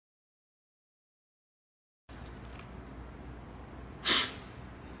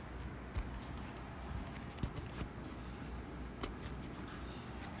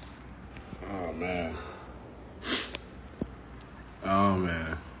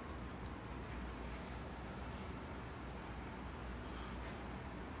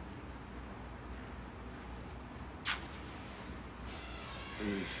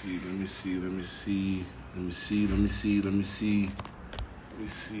me see. Let me see. Let me see. Let me see. Let me see. Let me see. Let me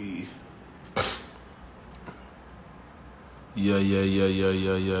see.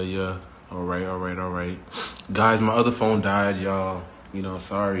 Yeah. All right. Guys, my other phone died, y'all.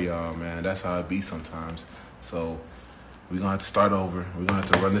 Sorry, y'all, man. That's how it be sometimes. So we're gonna have to start over. We're gonna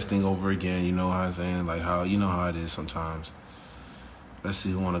have to run this thing over again. You know how I'm saying? Like how how it is sometimes. Let's see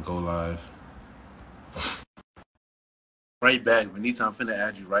who wanna go live. Right back. Vanita, I'm finna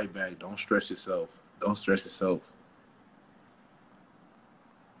add you right back. Don't stress yourself.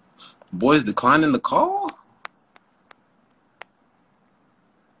 Boys declining the call?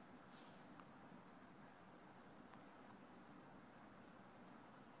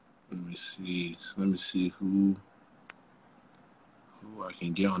 Let me see who I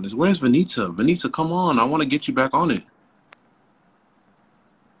can get on this. Where's Vanita? Vanita, come on. I want to get you back on it.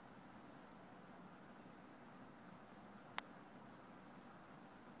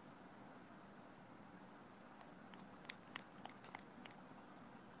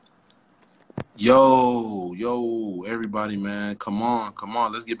 Yo, everybody, man. Come on.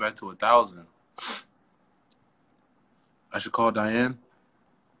 Let's get back to 1,000. I should call Diane.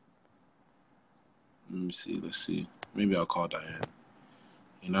 Let's see. Maybe I'll call Diane.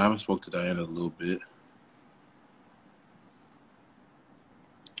 I haven't spoke to Diane in a little bit.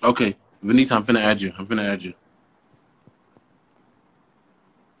 Okay, Vanita, I'm finna add you.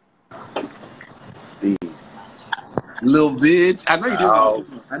 Steve. Little bitch. I know you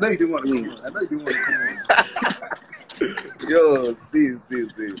didn't want to come on. I know you didn't want to come on. Yo, Steve.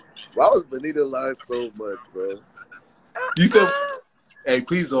 Why was Vanita lying so much, bro? You said, hey,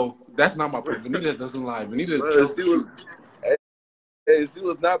 please, though. That's not my point. Vanita doesn't lie. Vanita is true. She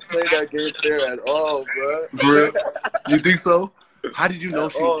was not playing that game fair at all, bro. Bro, you think so? How did you know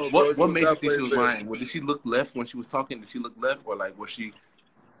she? What made you think she was lying? Did she look left when she was talking? Did she look left, or like was she?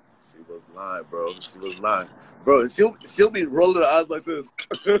 She was lying, bro. Bro, she'll be rolling her eyes like this.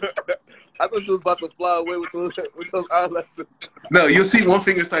 I thought she was about to fly away with those eyelashes. No, you'll see one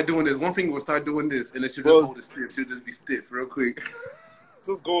finger start doing this. One finger will start doing this, and then she'll just hold it stiff. She'll just be stiff real quick.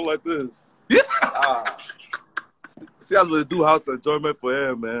 Just going like this. She has to do house enjoyment for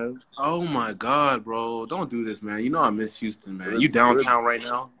him, man. Oh my God, bro! Don't do this, man. I miss Houston, man. You downtown right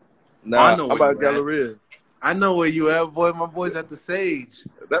now? Nah, I'm at Galleria. I know where you at, boy. My boy's at the Sage.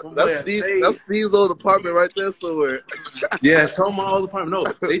 That's Steve's old apartment right there somewhere. Yeah, it's my old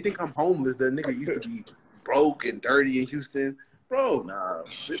apartment. No, they think I'm homeless. The nigga used to be broke and dirty in Houston. Bro. Nah,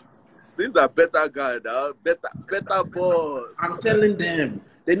 Steve's a better guy, dog. Better boss. I'm telling them.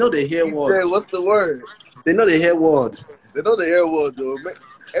 They know their hair wards. What's the word? They know their hair wards. They know the hair wards, though.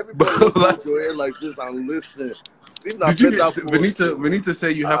 Everybody looks your hair like this and listen. Steve not better boss. Vanita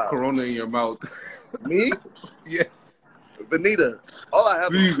say you have corona in your mouth. Me? Yes. Vanita, all I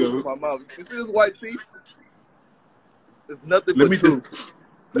have is in my mouth. You see this white teeth? It's nothing but truth.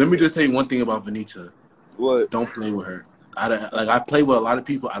 Let me just tell you one thing about Vanita. What? Don't play with her. I play with a lot of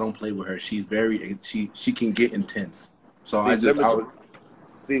people. I don't play with her. She's she can get intense. So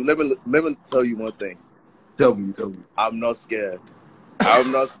Steve, let me tell you one thing. Tell me. I'm not scared.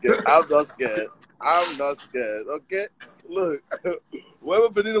 Okay? Look,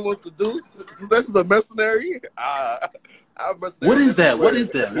 whatever Vanita wants to do, since she's a mercenary, I'm a mercenary. What is that? What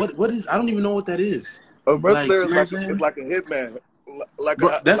is? I don't even know what that is. A mercenary is like a hitman, like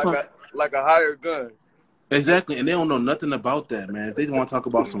a hired gun. Exactly, and they don't know nothing about that, man. If they want to talk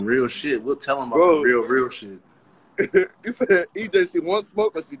about some real shit, we'll tell them about some real shit. You said EJ, she wants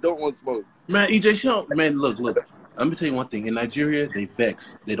smoke or she don't want smoke? Man, EJ, man, look. Let me tell you one thing. In Nigeria, they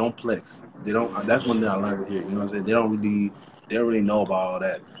vex. They don't flex. They don't. That's one thing I learned here. You know what I'm saying? They don't really know about all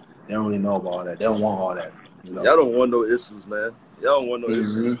that. They don't want all that. Y'all don't want no issues, man. Y'all don't want no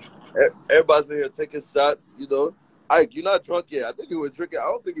issues. Everybody's in here taking shots. Ike, you're not drunk yet. I think you were drinking. I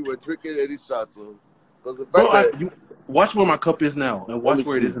don't think you were drinking any shots. Watch where my cup is now, and watch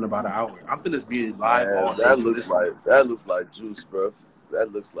where it is in about an hour. I'm finna be live all day. That looks like juice, bro.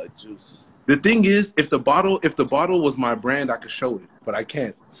 That looks like juice. The thing is, if the bottle was my brand, I could show it, but I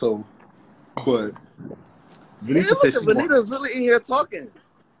can't. So, but Vanita's really in here talking.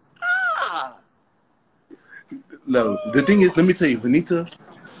 No, the thing is, let me tell you, Vanita.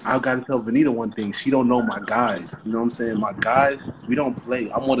 I gotta tell Vanita one thing. She don't know my guys. You know what I'm saying? My guys, we don't play.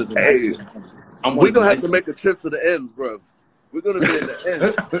 I'm one of the nicest ones. We're gonna have to make a trip to the ends, bro. We're gonna be in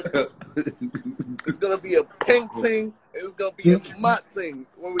the ends. It's gonna be a pink thing. It's gonna be a mat thing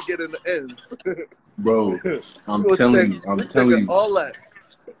when we get in the ends. Bro, I'm telling you. We checking all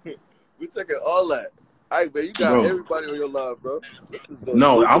that. All right, man, you got everybody on your live, bro.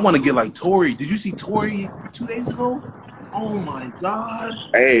 No, I want to get like Tori. Did you see Tori 2 days ago? Oh my God.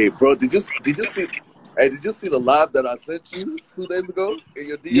 Hey, bro, did you see? Hey, did you see the live that I sent you 2 days ago in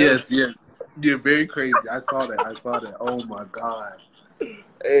your DMs? Yes, yes. You're very crazy. I saw that. I saw that. Oh my God.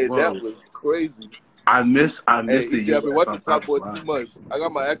 Hey, that Bro. was crazy. I missed Hey, the EJ, I've been US watching on Top top of Boy too live. much. I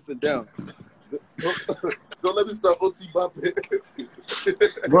got my accent down. Don't, don't let me start OT bopping.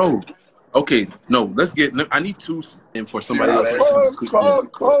 Bro. Okay, no, let's get I need two in for somebody else that can squeak in.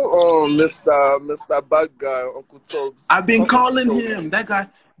 Call on Mr. Bad Guy, Uncle Tobes. I've been Call Uncle calling him. Tobes.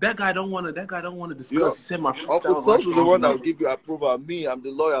 That guy don't wanna You, discuss. He said my Uncle freestyles aren't Tobes is the strong one that will enough. give you approval. Me, I'm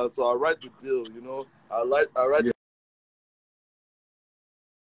the lawyer, so I write the deal. You know, I write. Yeah.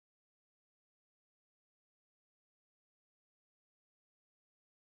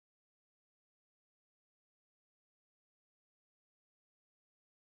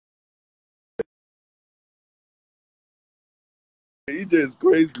 EJ is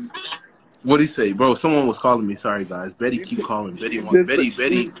crazy. What'd he say? Bro, someone was calling me. Sorry guys. Betty keep EJ, calling.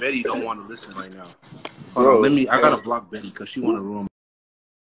 EJ Betty don't want to listen right now. Hold on, bro. I gotta block Betty because she wanna ruin.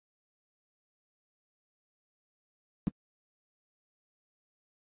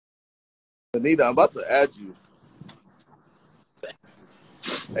 Anita, I'm about to add you.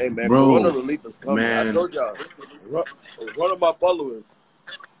 Hey man, Corona Bro, relief is coming. I man. told y'all. One of my followers,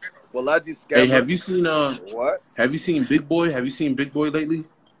 Balaji Hey, Scammer. What? have you seen Big Boy? Have you seen Big Boy lately?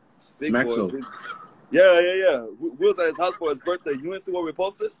 Big boy. Maxo. Yeah. We was at his house for his birthday. You didn't see what we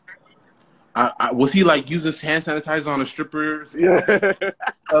posted? Was he like using hand sanitizer on a stripper's ass? Yeah.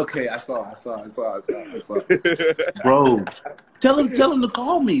 Okay, I saw. Bro, tell him to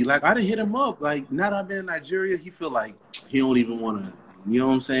call me. Like I didn't hit him up. Like now that I'm in Nigeria, he feel like he don't even want to. You know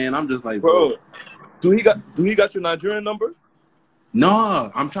what I'm saying? I'm just like, bro. Bro, do he got your Nigerian number?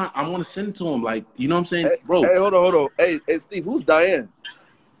 Nah, I want to send it to him. Like, you know what I'm saying, bro? Hey, hold on. Hey, Steve, who's Diane?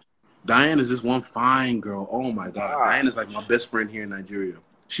 Diane is this one fine girl. Oh my God, Ah, Diane is like my best friend here in Nigeria.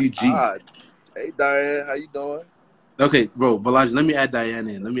 She G. ah. Hey, Diane, how you doing? Okay, bro, Balaji, let me add Diane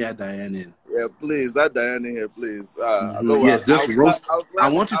in. Yeah, please, that Diane in here, please. I know Yes, just roast. I was I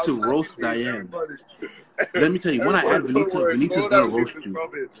laughing. want you I was to laughing roast because Diane. everybody, Let me tell you, when I add everybody, don't Benita, worry, Benita's Corona gonna relief roast is you.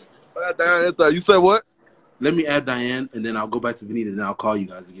 coming. Diane, you said what? Let me add Diane, and then I'll go back to Benita, and then I'll call you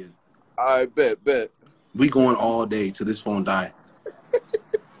guys again. I bet. We going all day till this phone die.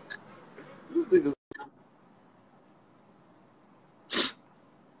 This nigga's.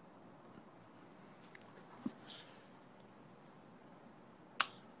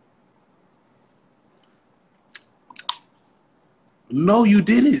 No, you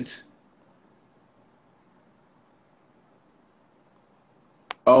didn't.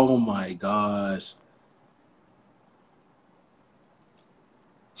 Oh my gosh.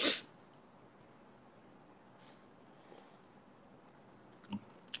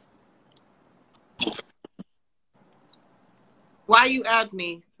 Why you add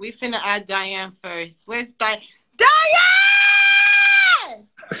me? We finna add Diane first. Where's Diane? Diane!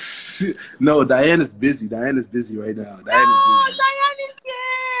 No, Diane is busy. Diane is busy right now. No, Diane is busy. Diane is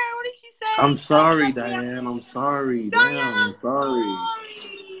here. What did she say? I'm sorry, Diane. I'm sorry. Diane, Damn, I'm I'm sorry.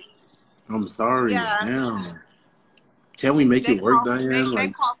 sorry. I'm sorry. Yeah. Damn. Can we make They it work, call Diane? they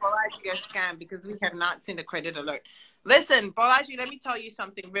Like, call Bolaji a scam because we have not seen the credit alert. Listen, Bolaji, let me tell you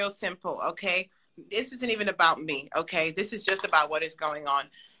something real simple, okay? This isn't even about me, okay? This is just about what is going on.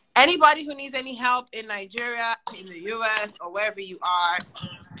 Anybody who needs any help in Nigeria, in the US, or wherever you are,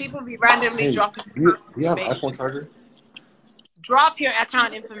 people be randomly hey, dropping do you have an information. iPhone charger? Drop your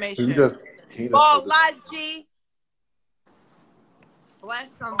account Can you information. just hold this? Bolaji,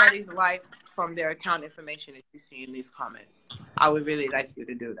 bless somebody's life from their account information that you see in these comments. I would really like you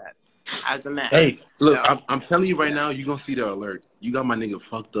to do that as a man. Hey, look, So, I'm telling you right now, you're gonna see the alert. You got my nigga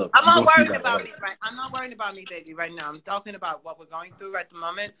fucked up. I'm You're not gonna see worried that about alert. me, right? I'm not worried about me, baby, right now. I'm talking about what we're going through at the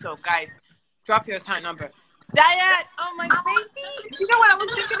moment. So, guys, drop your account number. Diane, oh my baby. You know what I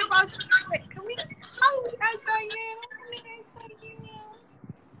was thinking about? Wait, can we? How do we add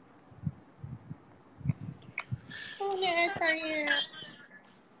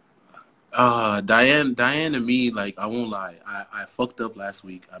Diane? Diane and me, like, I won't lie. I fucked up last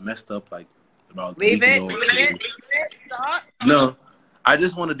week. I messed up like about a Leave week it. ago. Stop. No, I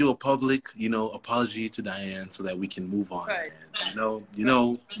just want to do a public, apology to Diane so that we can move on. Good.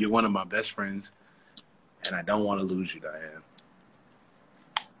 Diane. You're one of my best friends, and I don't want to lose you, Diane.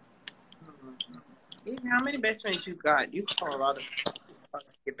 How many best friends you got? You call a lot of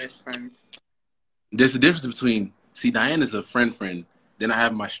us your best friends. There's a difference between, Diane is a friend. Then I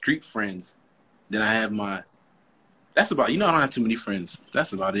have my street friends. Then I have that's about, I don't have too many friends.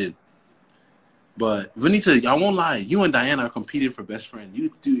 That's about it. But Vanita, I won't lie. You and Diane are competing for best friend. You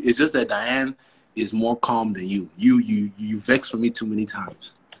do. It's just that Diane is more calm than you. You vex for me too many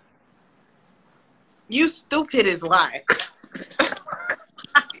times. You stupid is why.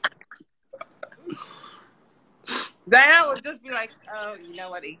 Diane would just be like, oh, you know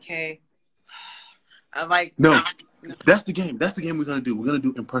what, EK? I'm like, no. That's the game. That's the game we're gonna do. We're gonna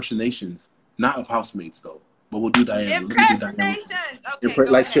do impersonations, not of housemates though. But we'll do Diane. Impersonations. Okay, go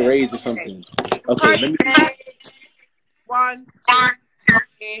like ahead. charades or something. Okay, let me. 1, 2,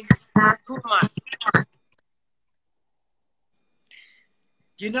 3. Who am I?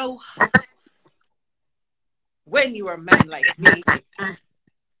 You know, when you are a man like me,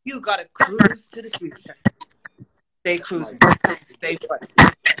 you gotta cruise to the future. Stay cruising. Stay put.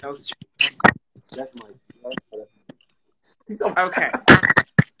 No stress. That's my. Okay.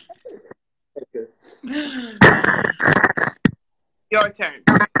 Your turn.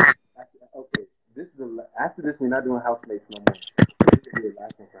 Okay, this is after this. We're not doing housemates no more.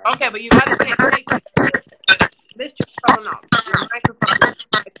 Okay, but you gotta take lift your phone up. Your microphone is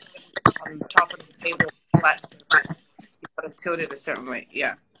on the top of the table, flat surface. You gotta tilt it a certain way.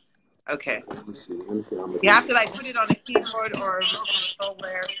 Yeah. Okay. Let me see. You have to like put it on a keyboard or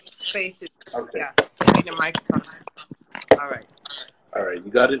where space is. Okay. Yeah. So you need a microphone. All right. All right.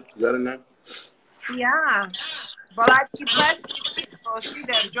 You got it. You got it now. Yeah. But I keep pressing. Oh, see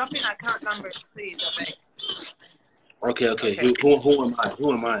them. Drop in account number, please. I beg. Okay. Who am I?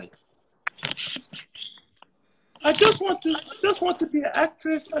 Who am I? I just want to be an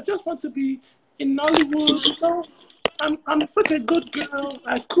actress. I just want to be in Nollywood. You know, I'm such a good girl.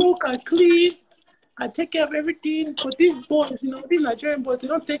 I cook, I clean, I take care of everything. But these boys, you know, these Nigerian boys, they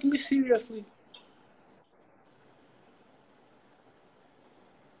don't take me seriously.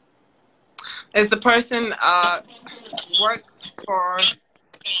 Is the person work for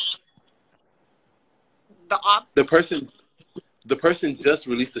the ops? The person just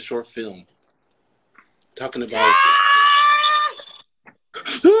released a short film talking about.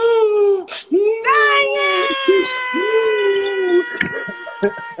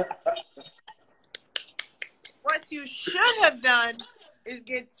 What you should have done is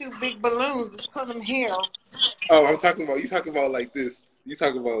get 2 big balloons and put them here. Oh, you talking about like this. You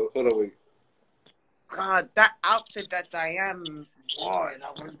talking about, hold on, wait. God, that outfit that Diane wore,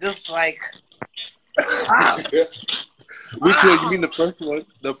 I was just like, wow. Which one? You mean the first one?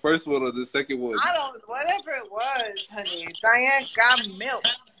 The first one or the second one? I don't, whatever it was, honey. Diane got milk.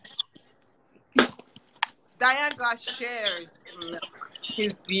 Diane got shares in milk.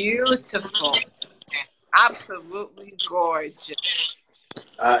 She's beautiful. Absolutely gorgeous.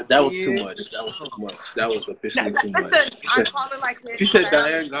 That was too much. That was too much. That was officially too much. Listen, I call it like this. She said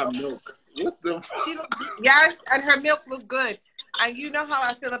Diane got milk. What the? Yes, and her milk looked good. And you know how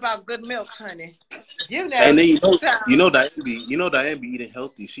I feel about good milk, honey. You know. And then Diane be eating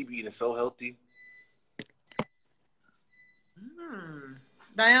healthy. She be eating so healthy.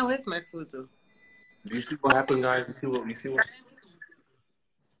 Diane, where's my food though? Do you see what happened, guys? You see what?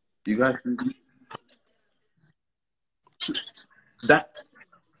 You guys.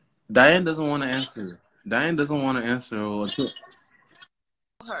 Diane doesn't want to answer. Diane doesn't want to answer.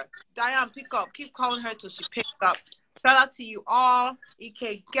 Her. Diane, pick up. Keep calling her till she picks up. Shout out to you all,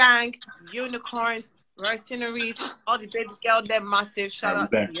 EK Gang, Unicorns, Mercenaries, all the baby girl, they're massive. Shout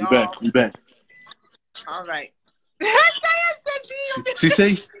out to y'all. We back. All right. Diane said She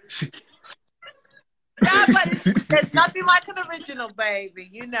say. Yeah, but it's nothing like an original, baby.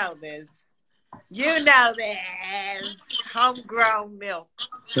 You know this. You know this. Homegrown milk.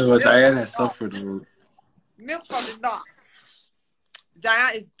 So Diane has suffered. Milk from the nuts.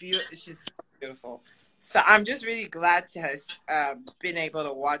 Diane is beautiful. She's so beautiful. So I'm just really glad to have been able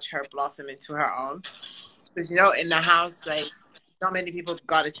to watch her blossom into her own. Because, you know, in the house, like, not many people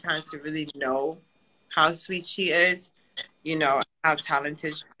got a chance to really know how sweet she is, you know, how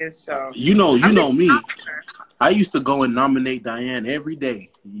talented she is. So you know me. I used to go and nominate Diane every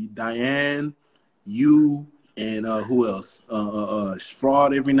day. Diane, you, and who else?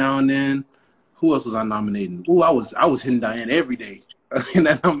 Fraud every now and then. Who else was I nominating? Ooh, I was hitting Diane every day in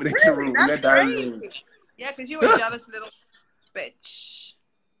that nomination room. That's in that diary room. Yeah, because you were a jealous little bitch.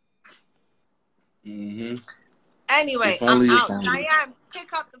 Mm-hmm. Anyway, I'm out. Diane,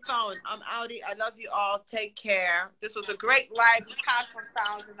 pick up the phone. I'm outie. I love you all. Take care. This was a great live. We passed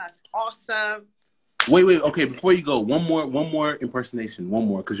 1,000. That's awesome. Wait. Okay, before you go, one more impersonation. One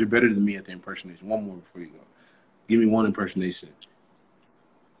more, because you're better than me at the impersonation. One more before you go. Give me one impersonation.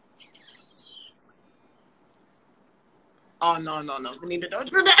 Oh, no. We need to don't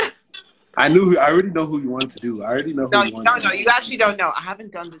do that. I already know who you wanted to do. I already know who No, you wanted to do. No, you actually don't know. I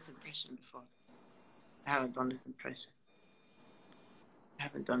haven't done this impression before. I haven't done this impression.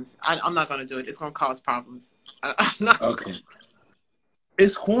 haven't done. I'm not gonna do it. It's gonna cause problems. I'm not. Okay.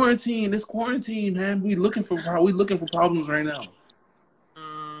 It's quarantine. It's quarantine, man. We looking for problems right now.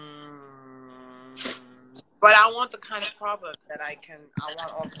 But I want the kind of problem that I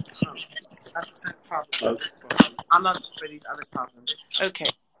want all the time. That's the kind of problem. Okay. I'm not for these other problems. Okay.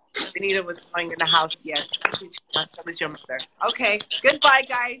 Benita was going in the house. Yes. So is your mother. Okay. Goodbye,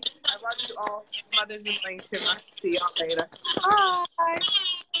 guys. I love you all. Mothers is playing Shima. See y'all later. Bye.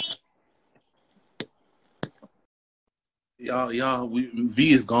 Y'all,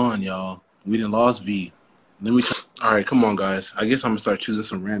 V is gone, y'all. We done lost V. Let me try. All right, come on, guys. I guess I'm gonna start choosing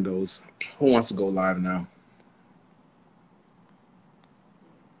some randos. Who wants to go live now?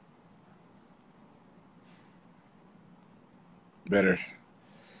 Better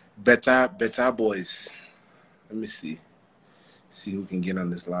boys. Let me see who can get on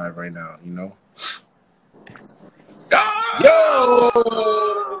this live right now. You know. Yo,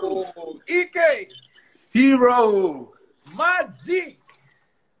 Ike, Hero, Magic,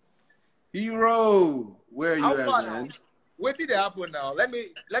 Hero. Where are you at, man? What did happen now? Let me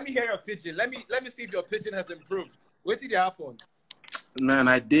hear your pigeon. Let me see if your pigeon has improved. What did happen? Man,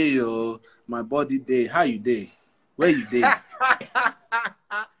 I did, yo. My body day. How you day? Where you day?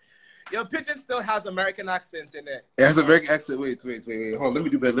 Your pigeon still has American accent in it. It has a American accent. Wait. Hold on, let me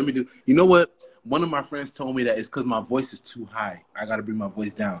do better. You know what? One of my friends told me that it's because my voice is too high. I gotta bring my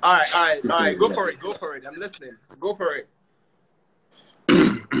voice down. All right. Go for it. I'm listening. Go for it.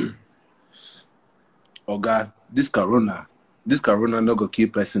 Oh God, this corona no go kill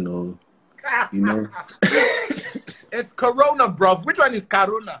person, oh. You know. It's Corona, bro. Which one is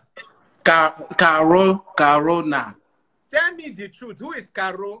Corona? Corona. Tell me the truth. Who is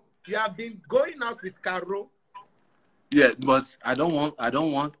Caro? You have been going out with Caro. Yeah, but I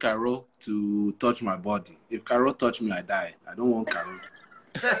don't want Caro to touch my body. If Caro touch me, I die. I don't want Caro.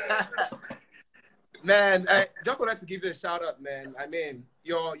 Man, I just wanted to give you a shout out, man. I mean,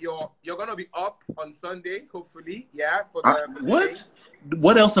 you're gonna be up on Sunday, hopefully. Yeah, for the what? games.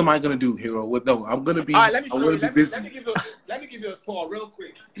 What else am I gonna do, Hero? No, I'm gonna be. All right, let me show you. Let me give you a tour real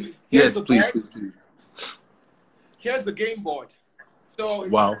quick. Yes, please. Here's the game board. So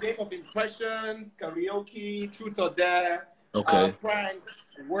it's a game of impressions, karaoke, truth or dare, pranks,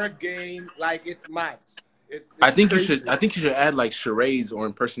 word game. Like it's mad. I think crazy. I think you should add like charades or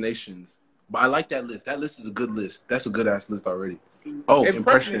impersonations. But I like that list. That list is a good list. That's a good ass list already. Oh,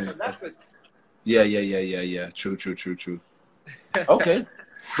 impressions. That's it. Yeah. True. Okay.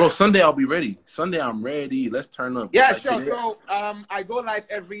 Bro, Sunday I'll be ready. Sunday I'm ready. Let's turn up. Yeah, sure. Today. So I go live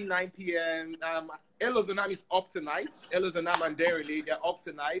every 9 p.m. Elozonam is up tonight. Elozonam and Derely, they're up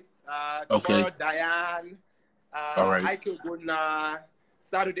tonight. Tomorrow, Diane, Ike Guna,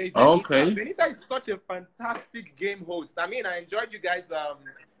 Saturday, Benita. Okay. Benita is such a fantastic game host. I mean, I enjoyed you guys.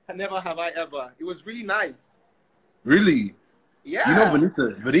 Never have I ever. It was really nice. Really? Yeah. You know,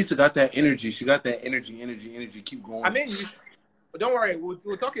 Benita got that energy. She got that energy. Keep going. I mean, don't worry.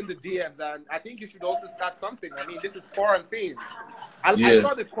 We'll talk in the DMs, and I think you should also start something. I mean, this is quarantine. I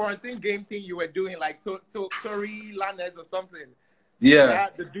saw the quarantine game thing you were doing, like Tori Lanez or something. Yeah.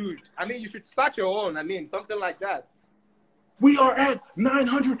 The dude. I mean, you should start your own. I mean, something like that. We are at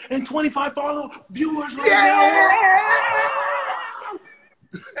 925 viewers right now.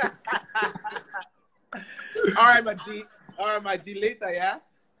 All right, my G. Later, yeah?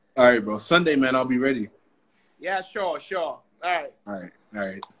 All right, bro. Sunday, man, I'll be ready. Yeah, sure. All right.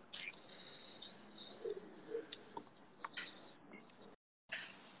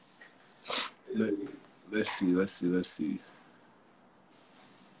 Let's see.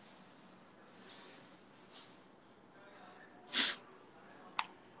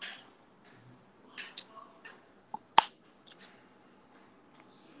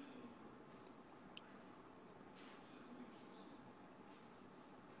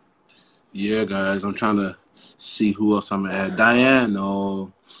 Yeah, guys, I'm trying to see who else I'm gonna add. Diane,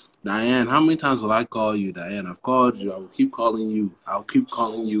 how many times will I call you, Diane? I've called you. I will keep calling you. I'll keep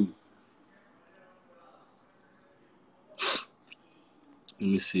calling you. Let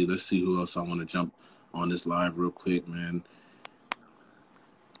me see. Let's see who else I want to jump on this live real quick, man.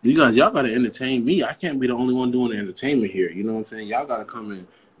 You guys, y'all gotta entertain me. I can't be the only one doing the entertainment here. You know what I'm saying? Y'all gotta come and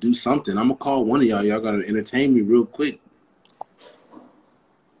do something. I'm gonna call one of y'all. Y'all gotta entertain me real quick.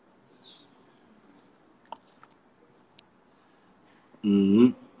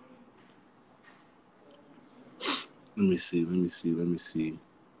 Let me see.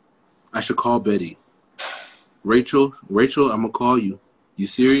 I should call Betty. Rachel, I'm gonna call you. You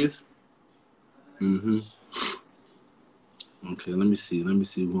serious? Okay, let me see who I'm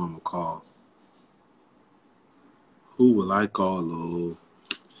gonna call. Who will I call,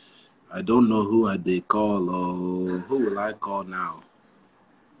 I don't know who I did call. Oh, who will I call now?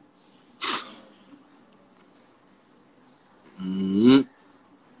 Mm-hmm.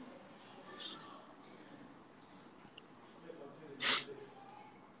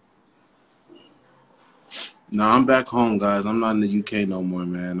 No, I'm back home, guys. I'm not in the UK no more,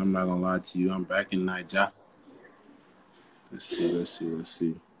 man. I'm not gonna lie to you. I'm back in Naija. Let's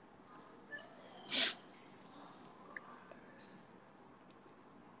see.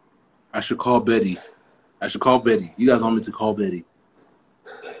 I should call Betty. You guys want me to call Betty?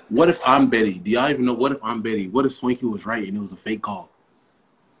 What if I'm Betty? Do y'all even know what if I'm Betty? What if Swanky was right and it was a fake call?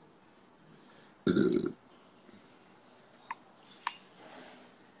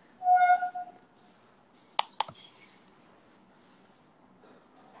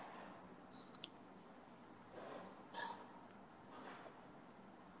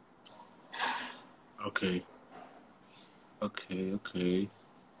 Okay.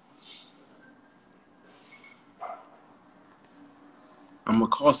 I'm gonna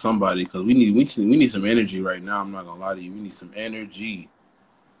call somebody because we need some energy right now. I'm not gonna lie to you. We need some energy.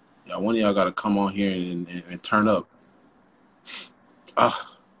 Yeah, one of y'all gotta come on here and turn up.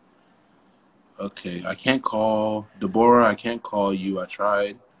 Ah, okay. I can't call Deborah. I can't call you. I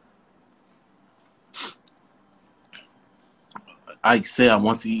tried. I say I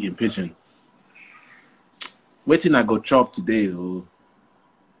want to eat in pigeon. Wait till I go chop today, though.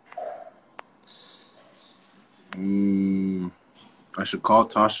 I should call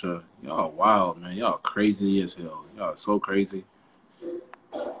Tasha. Y'all wild, man. Y'all crazy as hell. Y'all so crazy.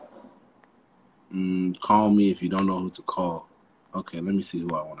 Call me if you don't know who to call. Okay, let me see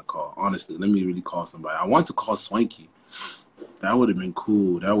who I want to call. Honestly, let me really call somebody. I want to call Swanky. That would have been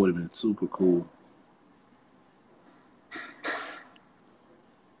cool. That would have been super cool.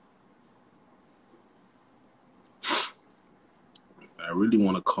 I really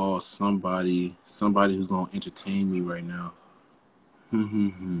want to call somebody who's going to entertain me right now.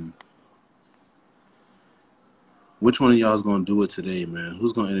 Which one of y'all is going to do it today, man?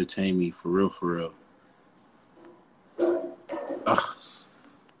 Who's going to entertain me for real, for real?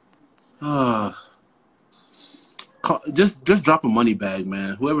 Just drop a money bag,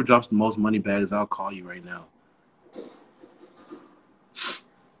 man. Whoever drops the most money bags, I'll call you right now.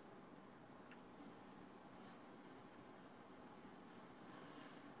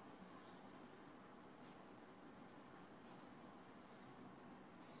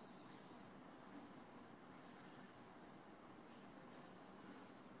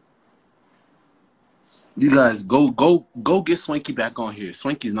 You guys, go get Swanky back on here.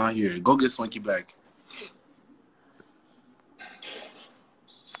 Swanky's not here. Go get Swanky back.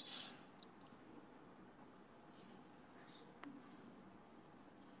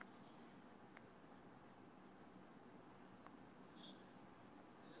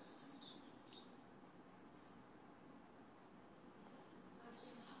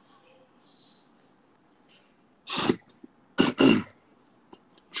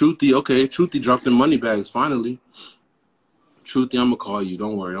 Truthy, okay. Truthy dropped the money bags, finally. Truthy, I'm going to call you.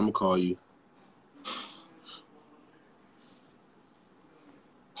 Don't worry, I'm going to call you.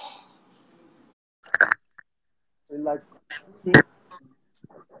 In like 2 minutes,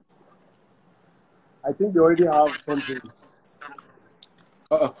 I think they already have something.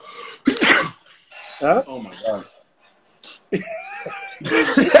 Uh-oh. Huh? Oh, my God.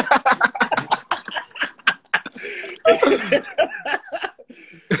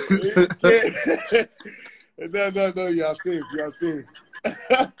 No, you are safe.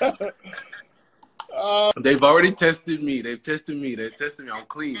 They've already tested me. They've tested me. I'm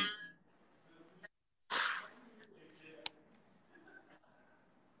clean.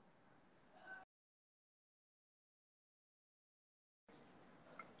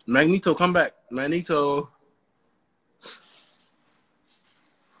 Magneto, come back. Magneto.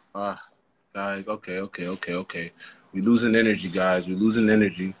 Guys, okay. We losing energy, guys. We losing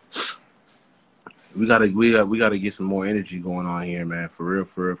energy. We gotta get some more energy going on here, man. For real.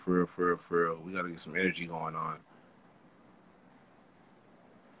 We gotta get some energy going on.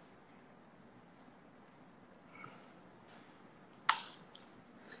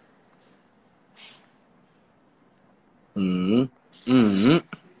 Who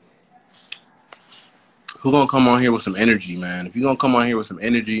gonna come on here with some energy, man? If you gonna come on here with some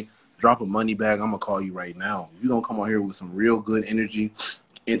energy, drop a money bag. I'm gonna call you right now. If you gonna come on here with some real good energy,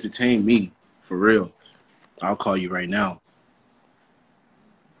 entertain me for real. I'll call you right now.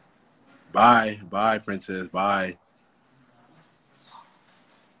 Bye, princess. Bye.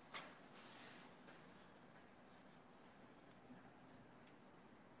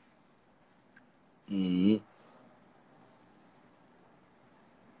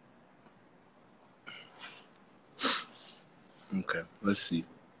 Okay, let's see.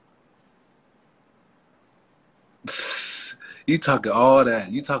 You talking all that,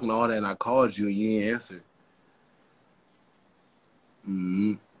 and I called you and you ain't answer.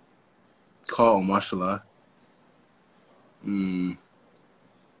 Call, mashallah. Man,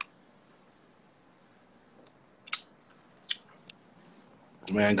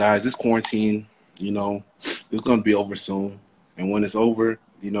 guys, this quarantine, you know, it's gonna be over soon. And when it's over,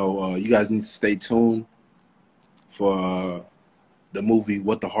 you know, you guys need to stay tuned for the movie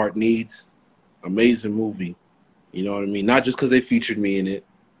What the Heart Needs. Amazing movie. You know what I mean? Not just because they featured me in it,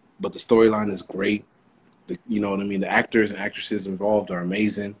 but the storyline is great. You know what I mean? The actors and actresses involved are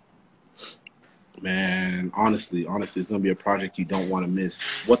amazing. Man, honestly, it's going to be a project you don't want to miss.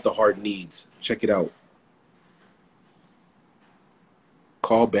 What the Heart Needs. Check it out.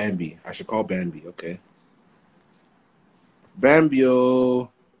 Call Bambi. I should call Bambi, okay?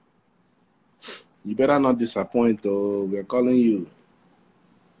 Bambio. You better not disappoint, though. We're calling you.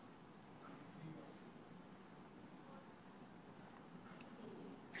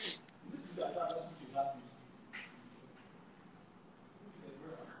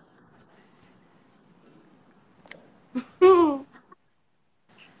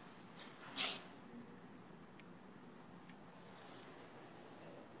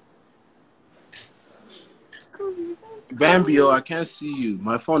 Bambio, I can't see you.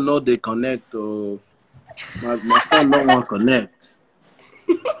 My phone no they connect. Oh, my phone no one connect.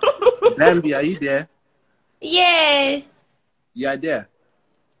 Bambi, are you there? Yes. You are there?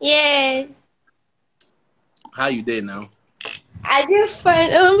 Yes. How you there now? I just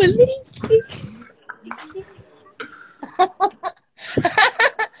find unbelievable.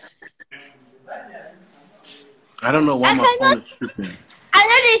 I don't know why my phone is tripping. I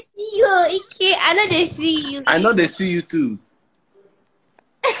know they see you, Ike. I know they see you. I know they see you too.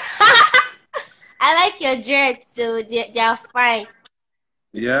 I like your dreads, so they're fine.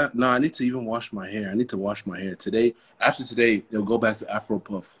 Yeah, no, I need to even wash my hair. I need to wash my hair today. After today, it'll go back to Afro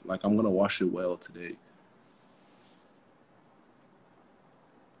Puff. Like, I'm gonna wash it well today.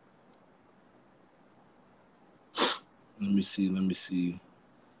 Let me see.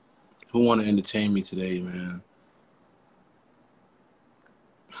 Who want to entertain me today, man?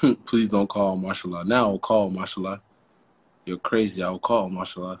 Please don't call, mashallah. Now I'll call, mashallah. You're crazy. I'll call,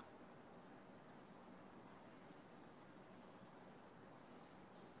 mashallah.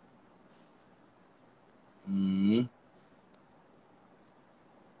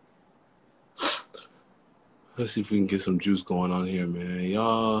 Let's see if we can get some juice going on here, man.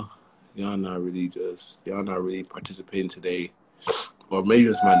 Y'all not really participating today. Or maybe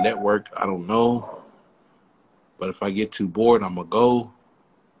it's my network. I don't know. But if I get too bored, I'm going to go.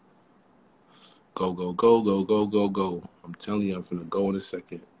 Go. I'm telling you, I'm going to go in a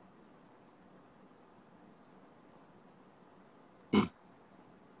second.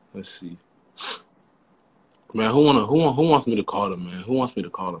 Let's see. Man, who wants me to call them, man? Who wants me to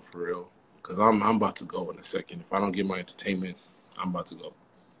call them for real? Because I'm about to go in a second. If I don't get my entertainment, I'm about to go.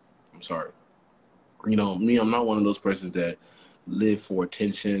 I'm sorry. You know, me, I'm not one of those persons that live for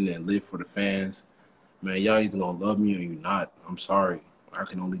attention and live for the fans. Man, y'all either gonna love me or you're not. I'm sorry. I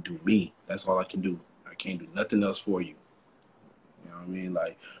can only do me. That's all I can do. I can't do nothing else for you. You know what I mean?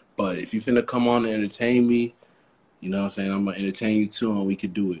 Like, but if you finna come on and entertain me, you know what I'm saying? I'm gonna entertain you too, and we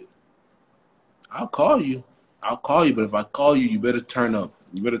could do it. I'll call you, but if I call you, you better turn up.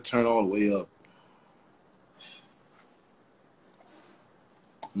 You better turn all the way up.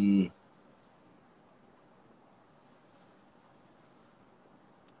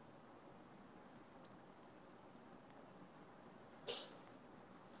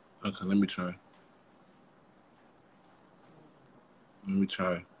 Okay, let me try.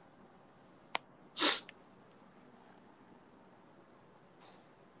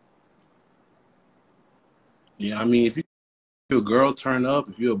 Yeah, I mean, if you're a girl, turn up.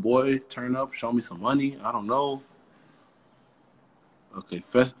 If you're a boy, turn up. Show me some money. I don't know. Okay,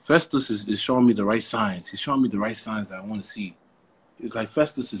 Festus is showing me the right signs. He's showing me the right signs that I want to see. It's like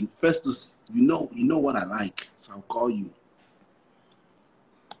Festus. You know what I like, so I'll call you.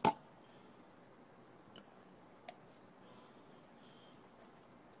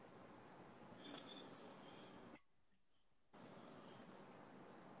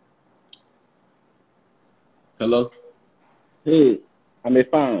 Hello? Hey, I'm a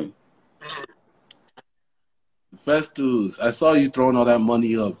fan. Festus, I saw you throwing all that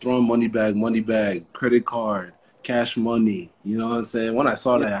money up, throwing money bag, credit card, cash money. You know what I'm saying? When I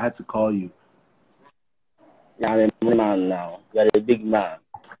saw that, I had to call you. Yeah, I'm a man now. You're a big man.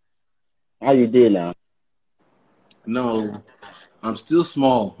 How you doing now? No, I'm still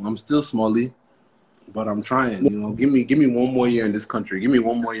small. I'm still smally. but I'm trying. You know, give me one more year in this country. Give me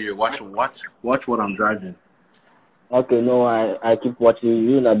one more year. Watch what I'm driving. Okay, no, I keep watching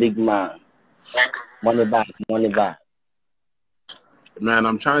you. A big man. Money back, money back. Man,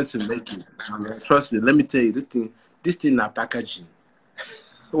 I'm trying to make it. Trust me. Let me tell you, this thing not packaging.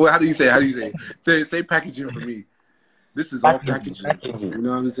 Well, how do you say? Say packaging for me. This is all packaging. You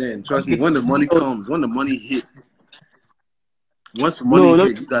know what I'm saying? Trust me. When the money comes, when the money hit, once the money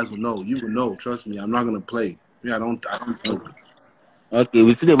hit, you guys will know. You will know. Trust me. I'm not gonna play. Yeah, I don't joke. Okay,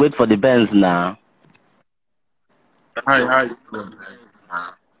 we still wait for the Benz now. All right.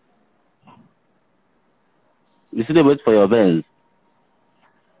 We still wait for your Benz.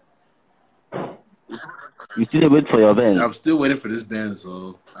 You still wait for your Benz. I'm still waiting for this Benz,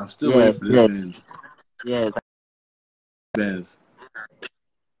 so I'm still waiting for this Benz. Yes. Benz.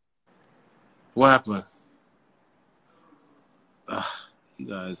 What happened? You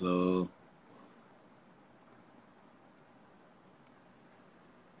guys,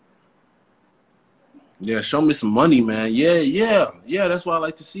 yeah, show me some money, man. Yeah. That's what I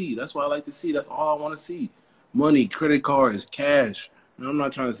like to see. That's all I want to see. Money, credit cards, cash. And I'm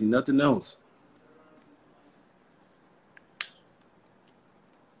not trying to see nothing else.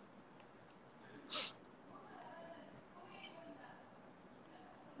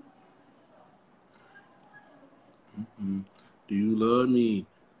 Do you love me?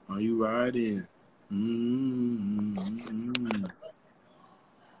 Are you riding?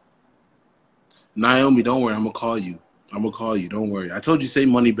 Naomi, don't worry. I'm gonna call you. Don't worry. I told you say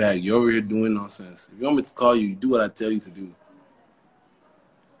money back. You're over here doing nonsense. If you want me to call you, you do what I tell you to do.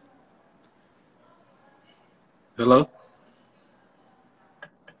 Hello?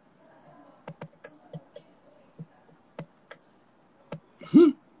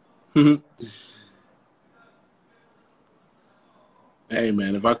 Hey,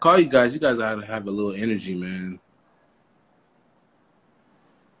 man, if I call you guys gotta have a little energy, man.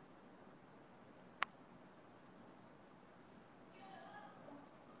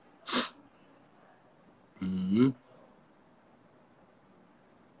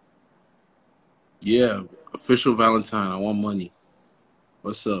 Yeah, official Valentine. I want money.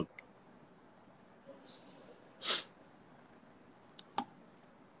 What's up?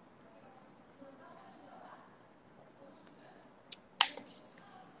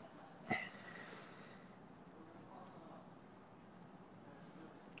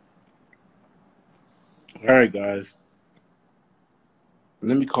 All right, guys.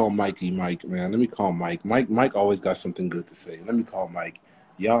 Let me call Mike, man. Let me call Mike. Mike always got something good to say. Let me call Mike.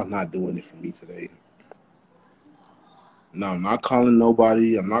 Y'all not doing it for me today. No, I'm not calling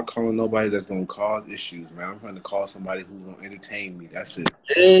nobody. I'm not calling nobody that's gonna cause issues, man. I'm trying to call somebody who's gonna entertain me. That's it.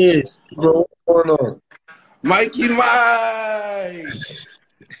 Hey, bro, what's going on? Mikey Mike!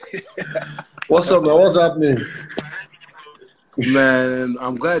 What's up, man? What's happening? Man,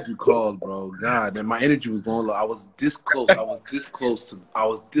 I'm glad you called, bro. God, and my energy was going low. I was this close. I was this close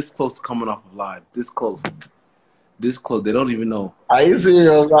to coming off of live. This close. They don't even know. Are you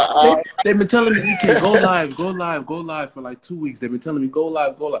serious? They've been telling me you can go live for like 2 weeks. They've been telling me go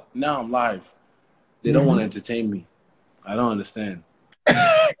live. Now I'm live. They don't want to entertain me. I don't understand.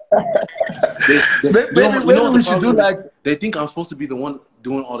 Maybe we should do like. They think I'm supposed to be the one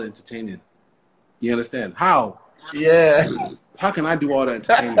doing all the entertaining. You understand? How? Yeah. How can I do all the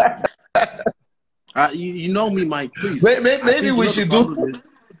entertainment? You know me, Mike. Please. Maybe we should do.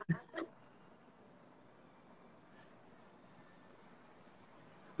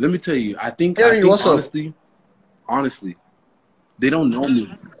 Let me tell you. I think honestly, they don't know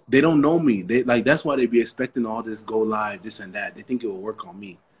me. They don't know me. That's why they be expecting all this go live, this and that. They think it will work on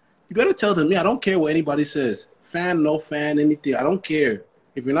me. You better tell them, I don't care what anybody says. Fan, no fan, anything. I don't care.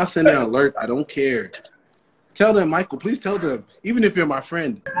 If you're not sending an alert, I don't care. Tell them, Michael. Please tell them. Even if you're my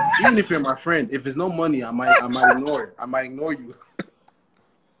friend, if there's no money, I might ignore it. I might ignore you.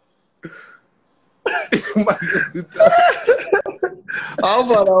 How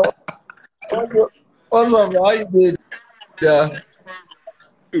about what's up? How you did? Yeah.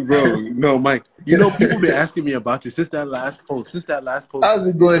 Bro, no, Mike. You know, people been asking me about you since that last post. How's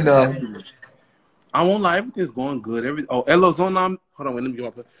it going now? I won't lie, everything's going good. Elozonam. Hold on, wait, let me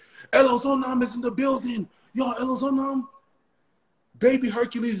get my Elozonam is in the building. Yo, Elozonam. Baby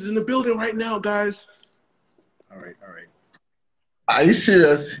Hercules is in the building right now, guys. All right. Are you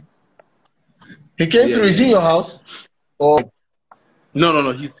serious? He came through. Is he in your house? Or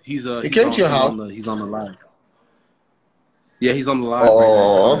no. He came to your house. He's on the line. Yeah, he's on the line.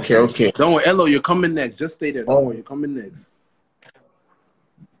 Oh, right now. Okay. Don't worry, Elo, you're coming next. Just stay there. Don't worry, you're coming next.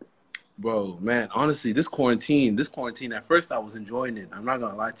 Bro, man, honestly, this quarantine, at first I was enjoying it. I'm not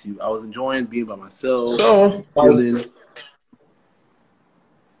gonna lie to you. I was enjoying being by myself, So, chilling.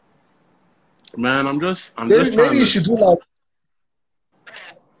 Man, I'm just maybe trying you to. should do like.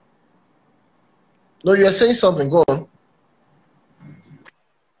 No, you're saying something. Go on.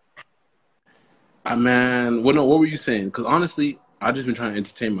 Man, what were you saying? Because honestly, I just been trying to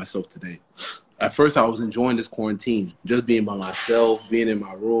entertain myself today. At first, I was enjoying this quarantine, just being by myself, being in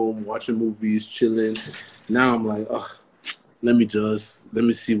my room, watching movies, chilling. Now I'm like, ugh, let me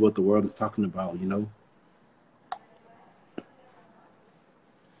see what the world is talking about, you know?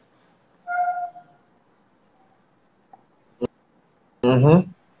 Mm-hmm.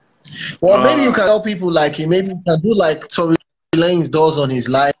 Well, maybe you can tell people like maybe you can do like Tory Lanez does on his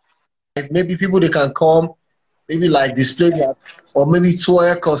live. Maybe people they can come, maybe like display that, or maybe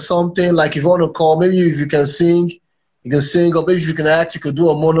twerk or something. Like if you want to call, maybe if you can sing, you can sing, or maybe if you can act, you could do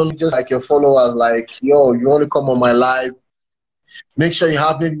a monologue just like your followers. Like, yo, you want to come on my live? Make sure you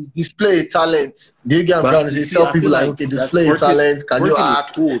have maybe display talent. Do you get what I'm trying to say? Tell people like, okay, display your talent. Can you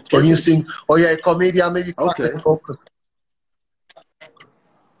act? Cool. Can you sing? Or you're a comedian, maybe. Okay.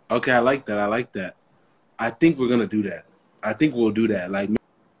 Okay, I like that. I think we're gonna do that. I think we'll do that. Like,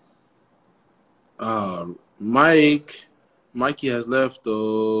 Mikey has left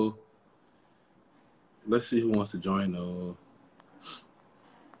though. Let's see who wants to join though.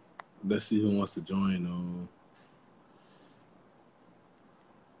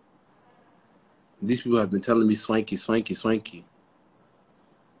 These people have been telling me swanky.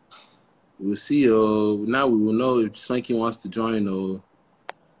 We'll see. Now we will know if Swanky wants to join.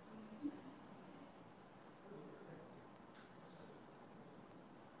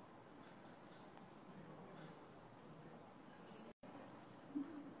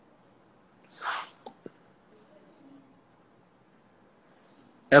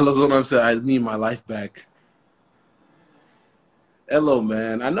 Hello's what I'm saying. I need my life back. Hello,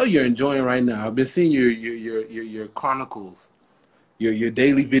 man. I know you're enjoying right now. I've been seeing your chronicles, your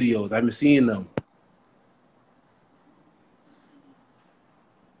daily videos. I've been seeing them.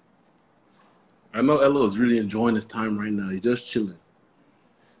 I know Elo is really enjoying his time right now. He's just chilling.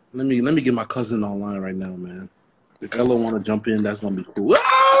 Let me get my cousin online right now, man. If Elo want to jump in, that's gonna be cool.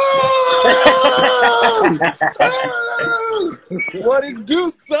 What it do,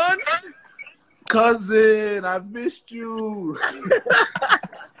 son? Cousin, I missed you.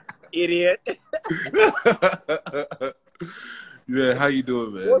 Idiot. Yeah, how you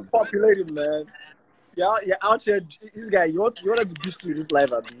doing, man? We're populated, man. Yeah, you're out here. This guy, you want to beat you this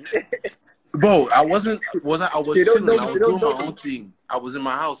live, Abby. Bro, I was chilling. I was doing my own thing. I was in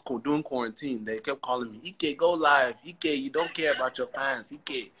my house doing quarantine. They kept calling me, Ike, go live. Ike, you don't care about your fans.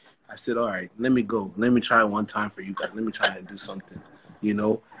 Ike. I said, all right, let me go. Let me try one time for you guys. Let me try and do something, you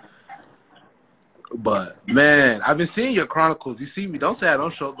know? But, man, I've been seeing your chronicles. You see me. Don't say I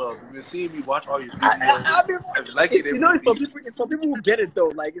don't show love. You've been seeing me watch all your videos. I've been liking it. You know, it's for people who get it,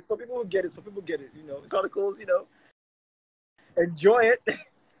 though. Like, it's for people who get it. You know, chronicles, you know. Enjoy it.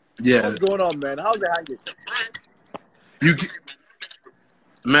 Yeah. What's going on, man? How's it hanging?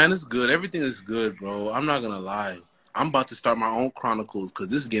 Man, it's good. Everything is good, bro. I'm not going to lie. I'm about to start my own chronicles because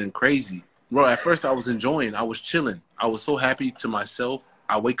this is getting crazy. Bro, at first I was enjoying. I was chilling. I was so happy to myself.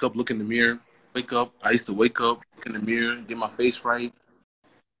 I wake up, look in the mirror. I used to wake up, look in the mirror, get my face right,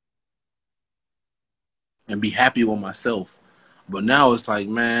 and be happy with myself. But now it's like,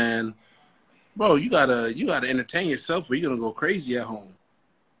 man, bro, you gotta entertain yourself or you're gonna go crazy at home.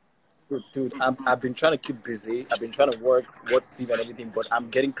 Dude, I've been trying to keep busy. I've been trying to watch TV and everything, but I'm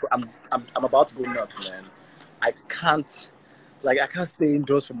about to go nuts, man. I can't stay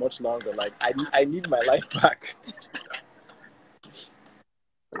indoors for much longer. Like, I need my life back.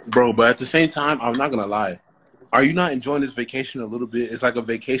 Bro, but at the same time, I'm not gonna lie. Are you not enjoying this vacation a little bit? It's like a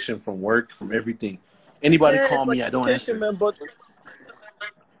vacation from work, from everything. Anybody call me, I don't answer. Man, but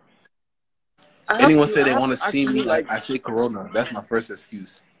anyone say they want to see me, like I say Corona. That's my first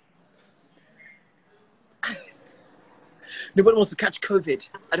excuse. Nobody wants to catch COVID.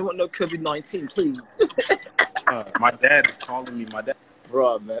 I don't want no COVID-19, please. My dad is calling me.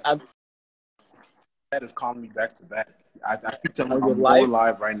 Bro, man. My dad is calling me back to back. I keep telling him I'm going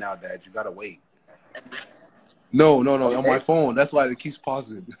live right now, Dad. You gotta wait. No, okay. On my phone. That's why it keeps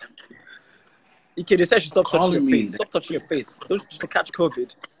pausing. Okay, they said stop touching your face. Stop touching your face. Don't catch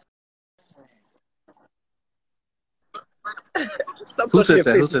COVID. Who said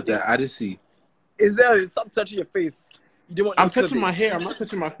that? I didn't see. Is there? Stop touching your face. You don't want. I'm touching my hair. I'm not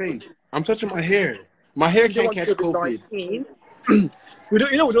touching my face. I'm touching my hair. My hair can't catch COVID. We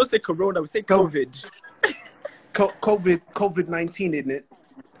don't say Corona. We say COVID. COVID-19, isn't it?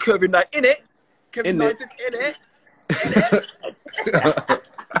 COVID-19 in it. COVID-19 in it.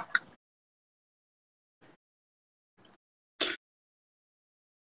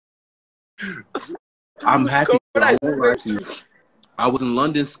 I'm happy. I won't lie to you. I was in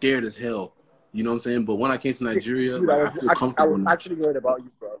London scared as hell. You know what I'm saying? But when I came to Nigeria, Dude, I feel comfortable. I was actually worried about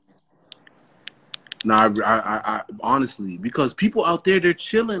you, bro. Nah, I honestly, because people out there, they're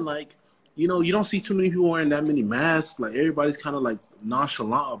chilling. Like, you know, you don't see too many people wearing that many masks. Like, everybody's kind of like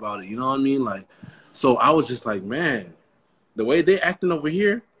nonchalant about it. You know what I mean? Like, so I was just like, man, the way they acting over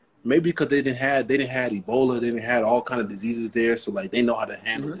here, maybe because they didn't have Ebola, they didn't have all kind of diseases there, so like they know how to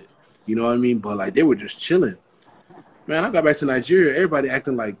handle it. You know what I mean? But like they were just chilling. Man, I got back to Nigeria, everybody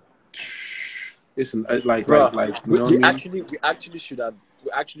acting like it's like Bro, like you know what I mean? We actually should have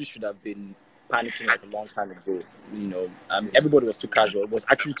been panicking like a long time ago. You know, everybody was too casual. It was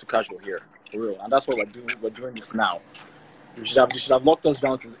actually too casual here, for real. And that's what we're doing. We're doing this now. You should have locked us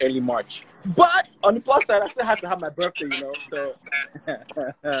down since early March. But on the plus side, I still have to have my birthday, you know. So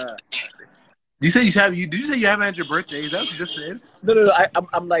Did you say you haven't had your birthday? Is that what you just said? No.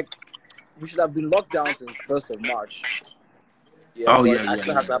 I'm like, we should have been locked down since 1st of March. Yeah, I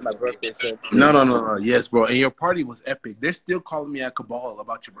still have to have my birthday. So No. Yes, bro. And your party was epic. They're still calling me at Cabal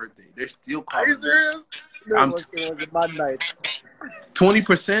about your birthday. They're still calling me. Are you serious? No, it was a mad night.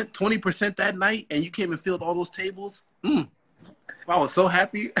 20% that night, and you came and filled all those tables. I was so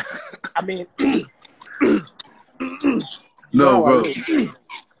happy. I mean, no, bro.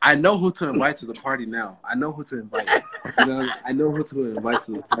 I know who to invite to the party now. I know who to invite. You know, I know who to invite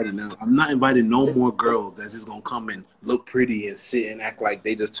to the party now. I'm not inviting no more girls that's just gonna come and look pretty and sit and act like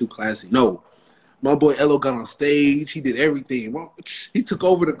they just too classy. No, my boy Elo got on stage. He did everything. He took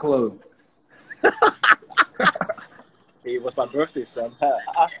over the club. It was my birthday, son.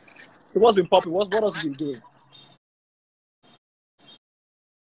 It was been popping. What else have you been doing?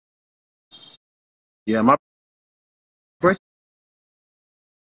 Yeah, my birthday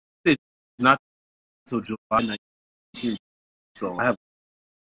is not until July 19th, so I have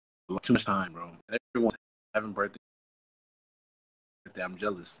too much time, bro. Everyone's having birthday. I'm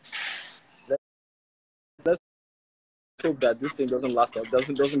jealous. Let's hope that this thing doesn't last.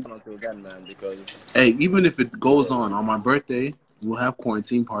 Doesn't go until then, man. Because hey, even if it goes on my birthday, we'll have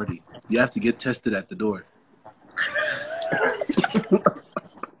quarantine party. You have to get tested at the door.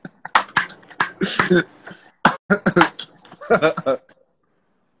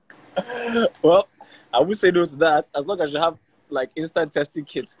 Well, I would say no to that. As long as you have like instant testing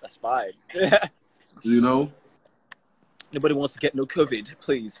kits, that's fine. You know, nobody wants to get no COVID,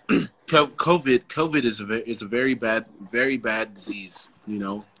 please. COVID is a very bad disease. You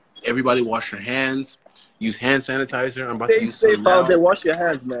know, everybody wash your hands, use hand sanitizer. I'm about to use some now. Wash your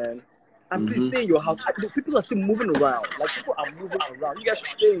hands, man. And please stay in your house. People are still moving around. Like people are moving around. You guys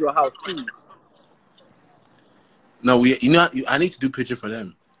should stay in your house, please. No, I need to do picture for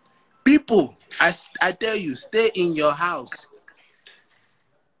them. People, I tell you, stay in your house.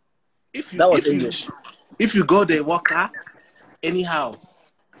 If you go there, walk out anyhow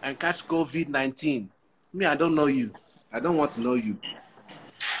and catch COVID-19, me, I don't know you. I don't want to know you.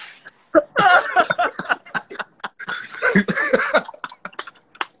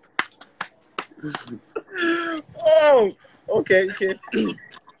 Oh, okay.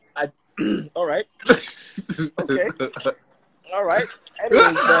 All right. Okay. All right.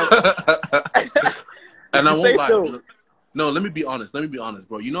 Anyways, and I won't lie. So. No, let me be honest,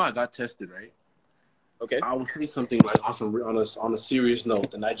 bro. You know I got tested, right? Okay. I will say something like on a serious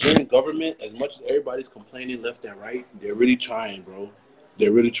note. The Nigerian government, as much as everybody's complaining left and right, they're really trying, bro.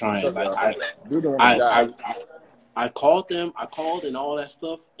 They're really trying. Like I called them. I called and all that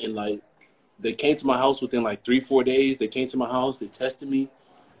stuff, and like they came to my house within like 3-4 days. They came to my house. They tested me.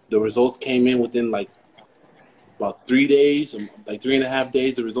 The results came in within like about 3 days, like 3.5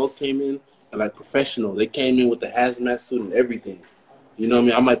 days. The results came in, and like professional. They came in with the hazmat suit and everything. You know what I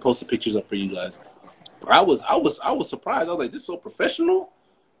mean? I might post the pictures up for you guys. I was surprised. I was like, this is so professional.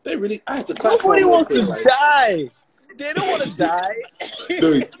 They really, I had to clap. Nobody wants to die. They don't want to die.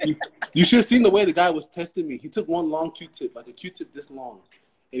 Dude, you should have seen the way the guy was testing me. He took one long Q-tip, like a Q-tip this long,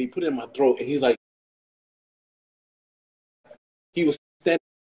 and he put it in my throat, and he's like, he was standing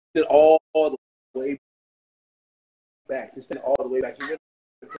all the way back. He's standing all the way back. He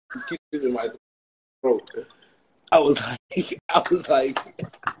keeps it in my throat. I was like,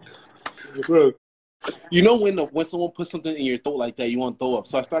 bro. You know when someone puts something in your throat like that, you want to throw up.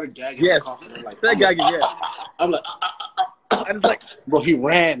 So I started gagging. Yes. Gagging. Yeah. I'm like, and it's like, bro, he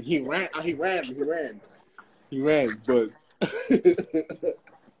ran.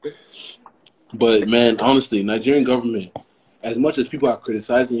 But man, honestly, Nigerian government, as much as people are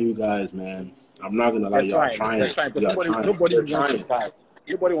criticizing you guys, man, I'm not gonna lie, y'all trying. They're trying, but Y'all trying. nobody wants to die.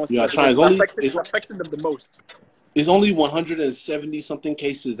 Nobody wants to die. Trying. It's affecting them the most. It's only 170 something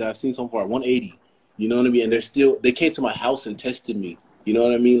cases that I've seen so far. 180. You know what I mean? And they came to my house and tested me. You know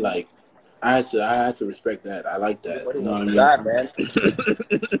what I mean? Like, I had to respect that. I like that. You know what I mean? Die, man.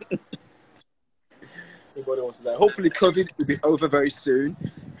 Nobody wants to die. Hopefully, COVID will be over very soon.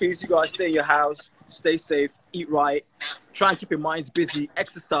 Please, you guys, stay in your house, stay safe, eat right, try and keep your minds busy,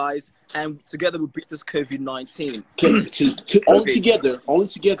 exercise, and together we'll beat this COVID-19. Only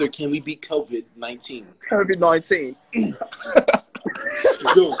together can we beat COVID-19. COVID-19.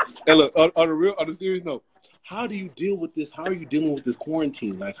 Dude, and look, on a serious note, how do you deal with this? How are you dealing with this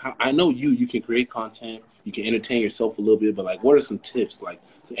quarantine? Like, I know you can create content, you can entertain yourself a little bit, but like, what are some tips like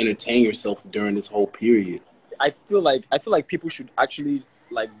to entertain yourself during this whole period? I feel like people should actually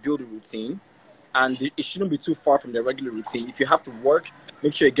like build a routine, and it shouldn't be too far from their regular routine. If you have to work,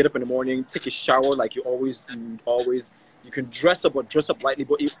 make sure you get up in the morning, take a shower like you always do. You can dress up or dress up lightly,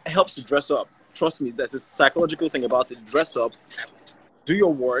 but it helps to dress up. Trust me, there's a psychological thing about it. Dress up, do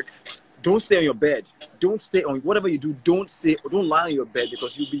your work. Don't stay on your bed. Don't stay on whatever you do. Don't lie on your bed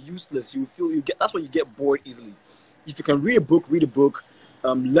because you'll be useless. That's why you get bored easily. If you can read a book,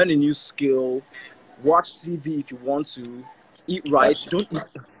 learn a new skill, watch TV if you want to, eat right. Don't eat.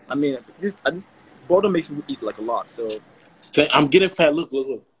 I mean, this boredom makes people eat like a lot. So I'm getting fat. Look.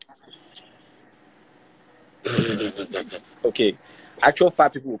 Okay, actual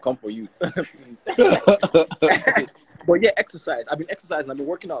fat people will come for you. But yeah, exercise. I've been exercising. I've been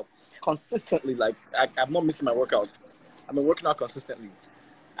working out consistently. Like I'm not missing my workout. I've been working out consistently,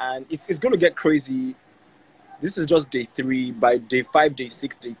 and it's going to get crazy. This is just day 3. By day 5, day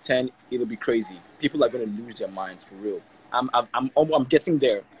 6, day 10, it'll be crazy. People are going to lose their minds for real. I'm getting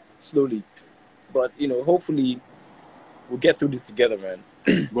there slowly, but hopefully we'll get through this together, man.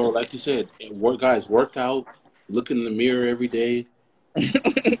 Bro, like you said, work out, look in the mirror every day.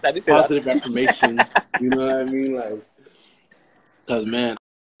 Positive affirmation. You know what I mean? Like, because man,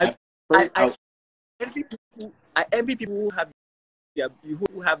 I envy people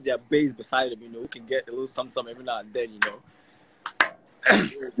who have their base beside them. Who can get a little something every now and then.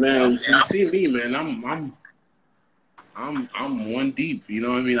 Man, you see me, man. I'm one deep. You know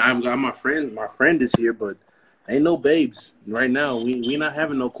what I mean? I've got my friend. My friend is here, but ain't no babes right now. We not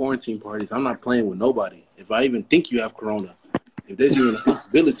having no quarantine parties. I'm not playing with nobody. If I even think you have corona, if there's even a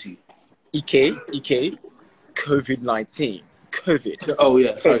possibility. EK, COVID-19. COVID. Oh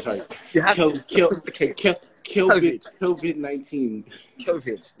yeah, sorry. You have COVID-19.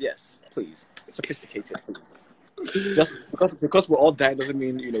 COVID, yes, please. Sophisticated, please. Just because we're all dying doesn't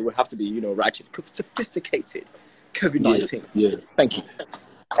mean we have to be ratchet. Sophisticated. COVID-19. Yes. Thank you.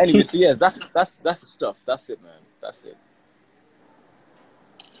 Anyway, so yes, that's the stuff. That's it, man. That's it.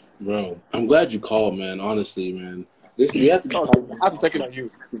 Bro, I'm glad you called, man. Honestly, man. Listen, you have to. I have to take it on you.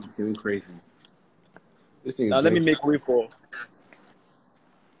 It's getting crazy. This thing. Now let me make way for.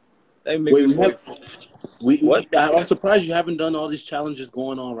 I'm surprised you haven't done all these challenges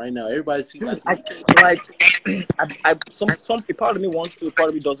going on right now. Everybody seems some part of me wants to, part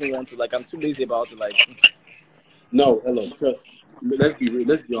of me doesn't want to. Like I'm too lazy about it. Like. No, hello. Trust. Let's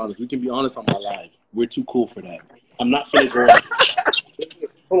be honest. We can be honest on my live. We're too cool for that. I'm not finna go.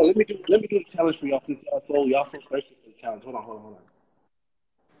 Hold on. Let me do the challenge for y'all since y'all so thirsty for the challenge. Hold on.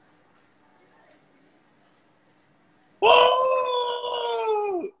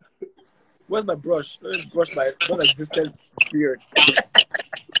 Whoa! Where's my brush? Let me brush my non-existent beard.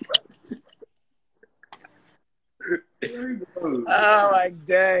 Oh my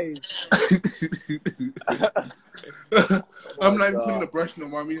days! I'm not even putting the brush no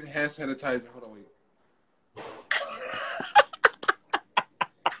more. I'm using hand sanitizer. Hold on, wait.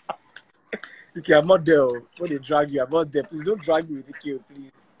 Okay, I'm not there. When they drag you, I'm not there. Please don't drag me with the kill,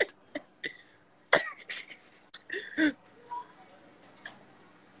 please.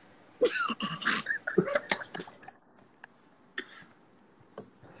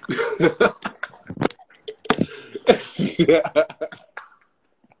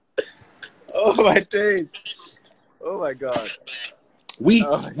 Oh my days! Oh my God! We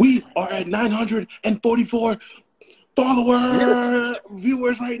are at 944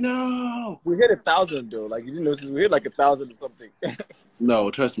 viewers right now. We hit 1,000 though. Like you didn't notice, we hit like 1,000 or something.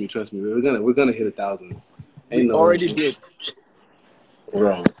 No, trust me. We're gonna hit 1,000. We already did.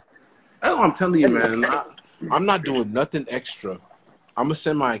 Bro, I'm telling you, man. I'm not doing nothing extra. I'm gonna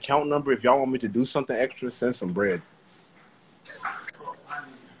send my account number. If y'all want me to do something extra, send some bread.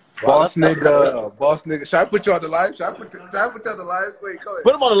 Boss nigga. Should I put you on the live? Wait, go ahead.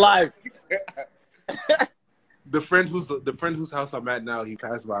 Put him on the live. the friend whose house I'm at now, he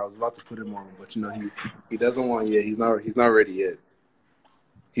passed by. I was about to put him on, but you know he doesn't want yet. He's not ready yet.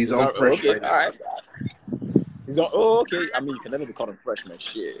 He's on fresh right now. All right. He's on. Oh, okay. I mean, you can never be called a freshman.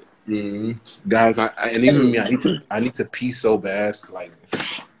 Shit. Mm-hmm. Guys, and even me, I need to pee so bad. Like,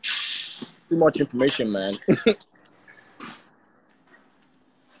 too much information, man.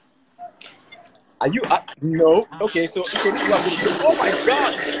 Are you? No. Okay. So, this is what I'm gonna do. Oh my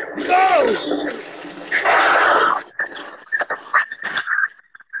God! No!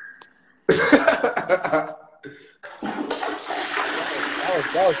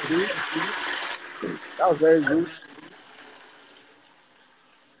 that was rude. That was very rude.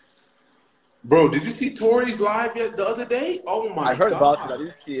 Bro, did you see Tori's live yet the other day? Oh my God! I heard about it. I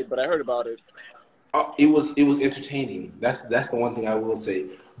didn't see it, but I heard about it. It was entertaining. That's the one thing I will say.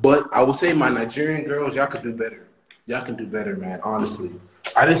 But I will say, my Nigerian girls, y'all could do better. Y'all can do better, man. Honestly,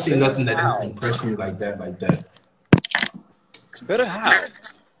 I didn't see nothing that just impressed me like that. Better how?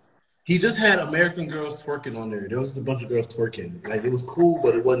 He just had American girls twerking on there. There was a bunch of girls twerking. Like, it was cool,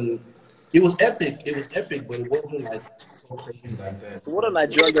 but it wasn't. It was epic. It was epic, but it wasn't like so crazy like that. So what are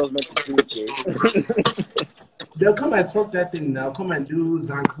Nigerian girls meant to do, okay? They'll come and twerk that thing now. Come and do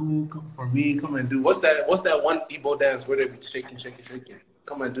Zanku for me. Come and do what's that one Igbo dance where they be shaking.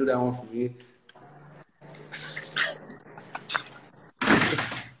 Come and do that one for me.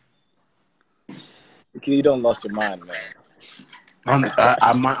 Okay, you don't lost your mind, man.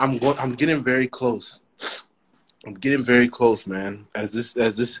 I'm getting very close. I'm getting very close, man. As this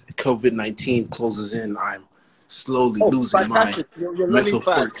COVID-19 closes in, I'm slowly losing my mental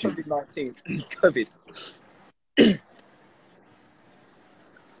fortitude. COVID-19. COVID.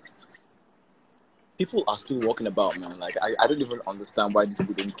 People are still walking about, man. Like, I don't even understand why these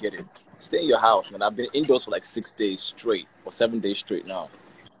people don't get it. Stay in your house, man. I've been indoors for like 6 days straight, or 7 days straight now.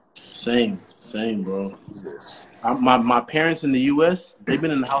 Same, bro. My parents in the U.S., they've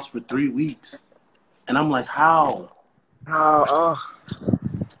been in the house for 3 weeks. And I'm like, how? How?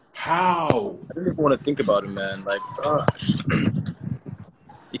 How? I don't even want to think about it, man. Like,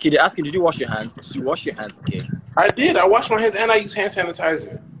 Okay, they're asking, did you wash your hands? Did you wash your hands, okay? I did. I washed my hands and I used hand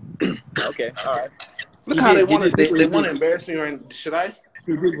sanitizer. Okay, all right. Look how they want to embarrass me right now. Should I?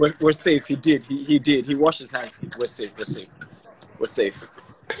 He did. We're safe. He did. He did. He washed his hands. We're safe. We're safe.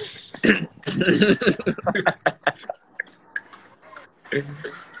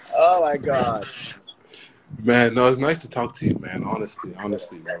 Oh my God. Man, no, it's nice to talk to you, man. Honestly,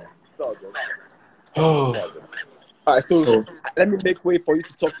 bro. Oh. All right, so let me make way for you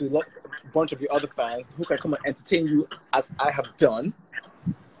to talk to a bunch of your other fans who can come and entertain you as I have done.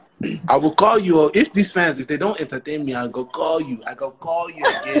 I will call you. If these fans, if they don't entertain me, I'll go call you. I go call you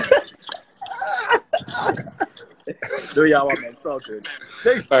again. No, yeah, man. It's all good.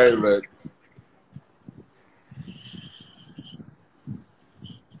 All right, man.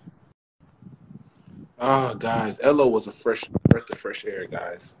 Oh, guys, Elo was a breath of fresh air,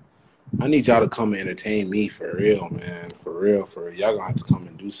 guys. I need y'all to come and entertain me for real, man. For real. Y'all gonna have to come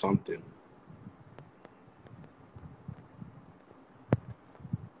and do something.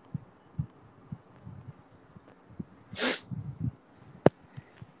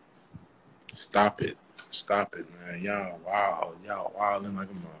 Stop it, man. Y'all wilding like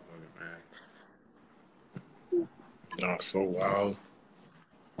a motherfucker, man. Y'all so wild.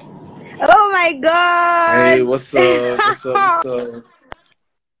 Oh my God. Hey, what's up?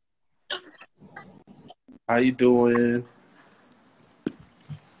 How you doing?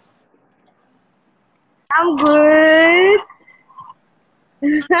 I'm good.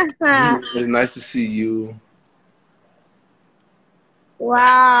 It's nice to see you.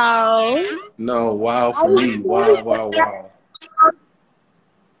 Wow. No, wow for me. Wow.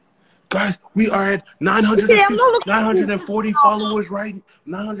 Guys, we are at 940 followers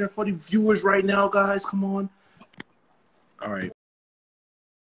 940 viewers right now, guys. Come on. All right.